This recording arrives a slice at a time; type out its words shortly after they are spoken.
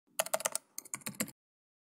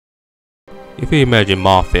If you imagine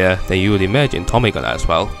Mafia, then you would imagine Tommy gun as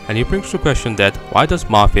well, and it brings the question that why does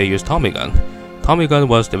Mafia use Tommy gun? Tommy gun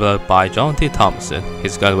was developed by John T. Thompson.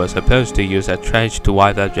 His gun was supposed to use a trench to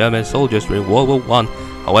wipe out German soldiers during World War I.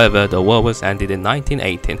 However, the war was ended in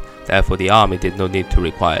 1918, therefore the army did not need to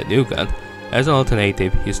require a new gun. As an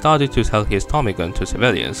alternative, he started to sell his Tommy gun to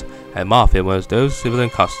civilians, and Mafia was those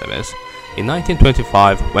civilian customers. In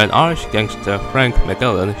 1925, when Irish gangster Frank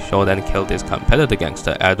Magellan shot and killed his competitor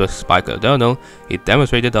gangster Edward Spike O'Donnell, he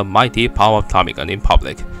demonstrated the mighty power of Tommy gun in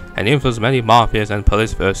public, and influenced many mafias and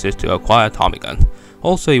police forces to acquire Tommy gun.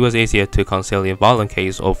 Also, it was easier to conceal in violent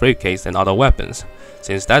case or briefcase than other weapons.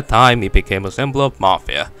 Since that time, it became a symbol of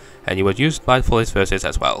Mafia, and it was used by police forces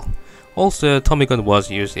as well. Also, Tommy gun was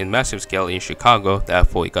used in massive scale in Chicago,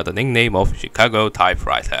 therefore it got the nickname of Chicago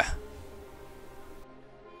typewriter.